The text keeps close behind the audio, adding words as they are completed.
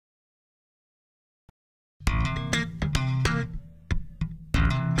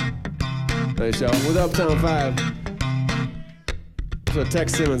Nice, y'all. With Uptown 5. So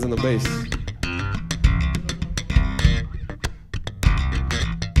Tex Simmons on the bass.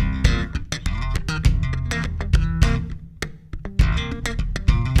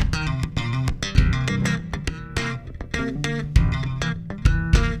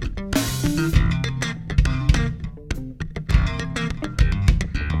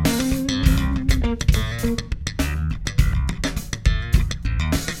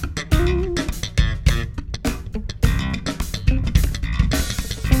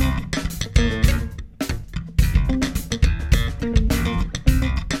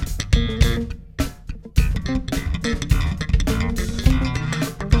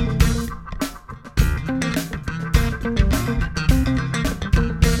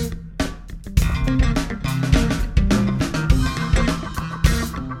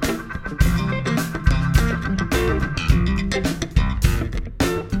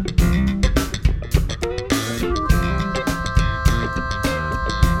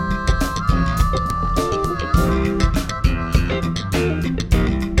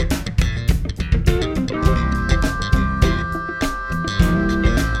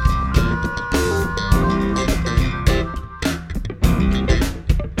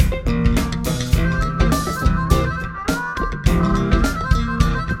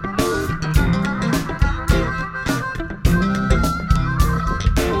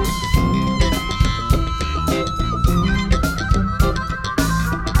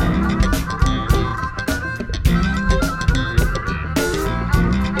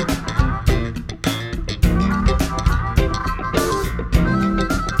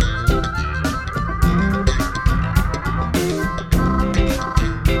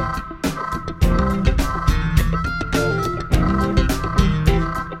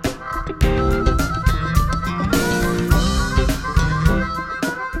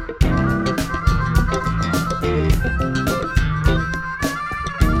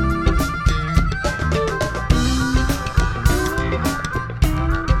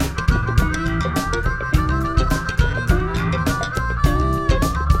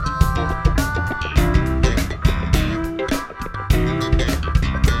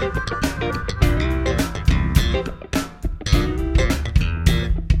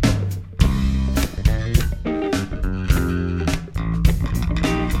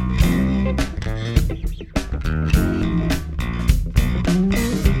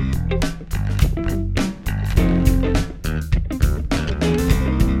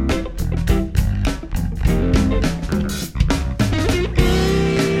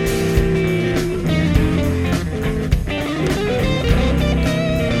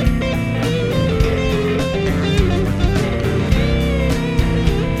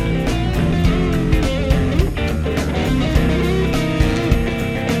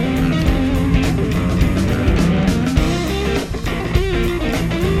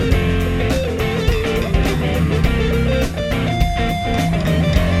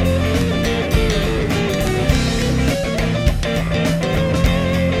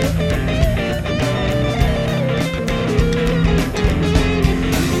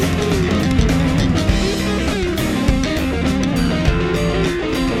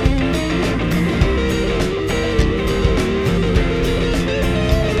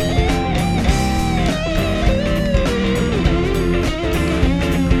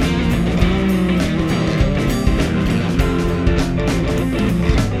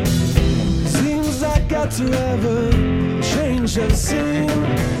 To ever change the scene,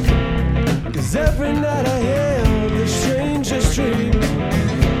 'cause every night I have the strangest dream,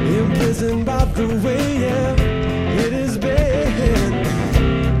 imprisoned by the way it is been,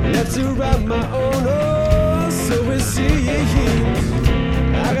 left to write my own, oh, so it seems.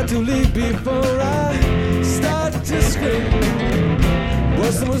 I got to leave before I start to scream.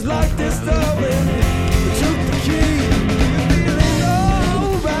 Well, someone's like this story, took the key, feeling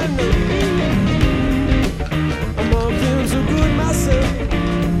alright now. I'm all feeling so good myself.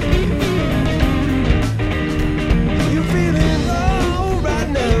 You feeling alright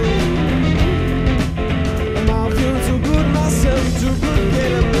now? I'm all feeling so good myself. Too good,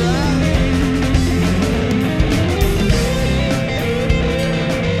 getting right.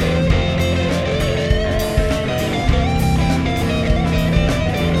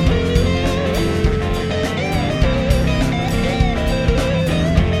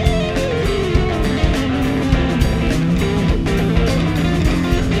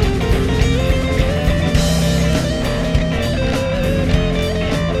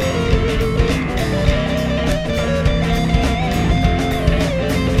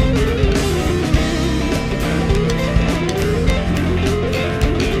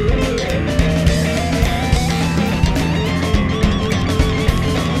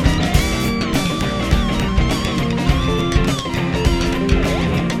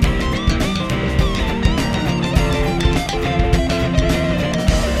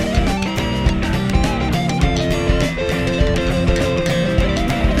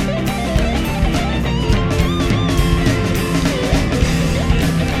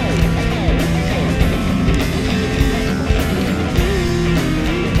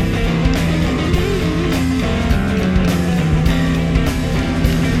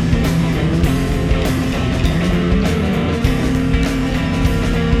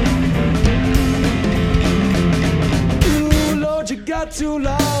 got too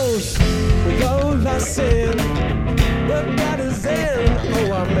lost with all I said, but that is then.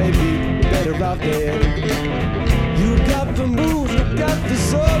 Oh, I may be better off dead. You got the moves, you got the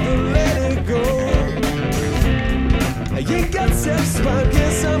soul to let it go. You got sex, I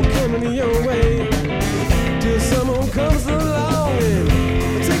guess I'm coming your way. Till someone comes along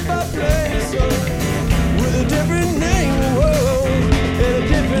and take my place, with a different name, whoa, and a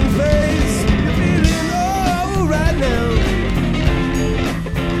different face. You're feeling alright now.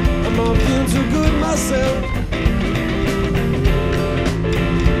 I'm all feeling too good myself.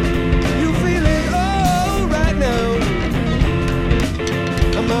 You're feeling alright now.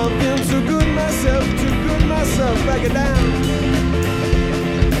 I'm all feeling too good myself, back it down.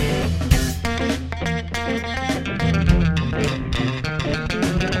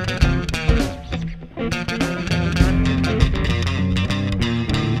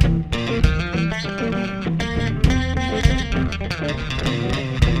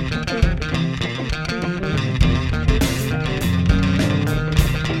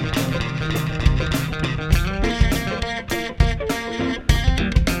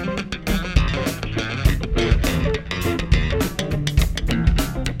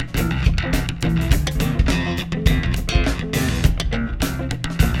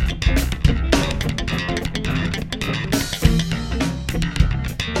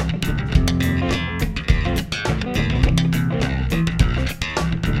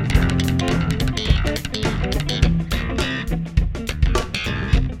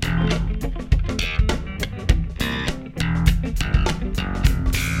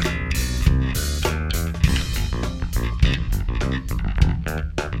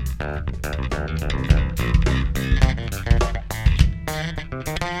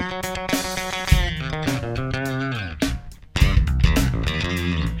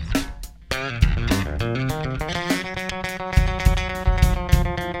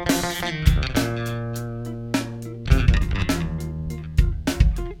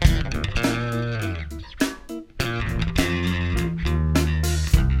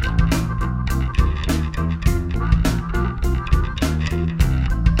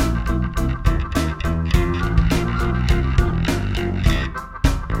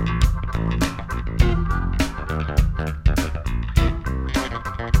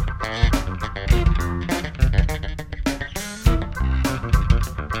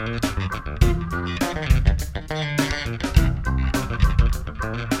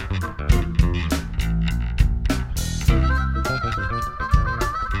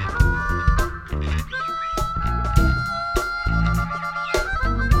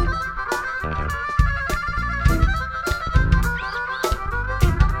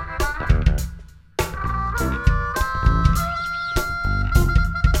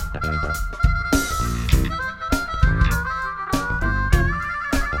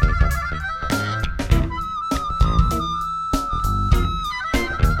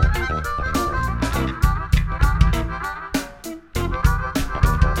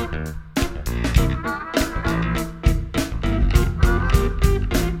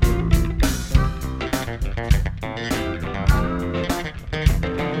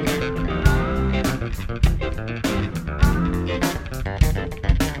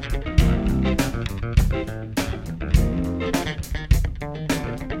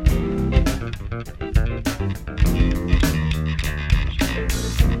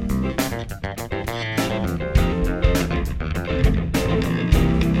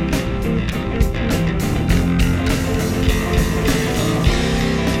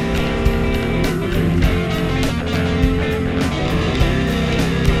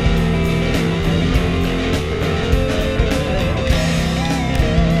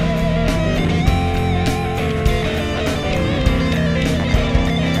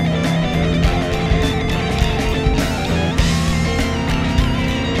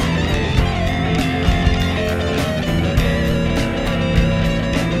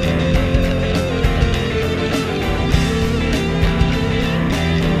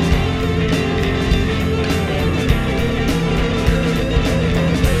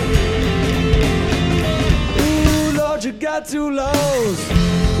 got too lost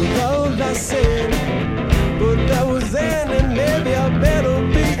with all I said, but that was then, and maybe I better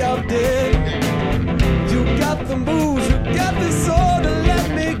be out dead. You got the moves, you got the soul to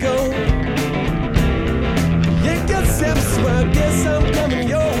let me go. You got steps, well, I guess I'm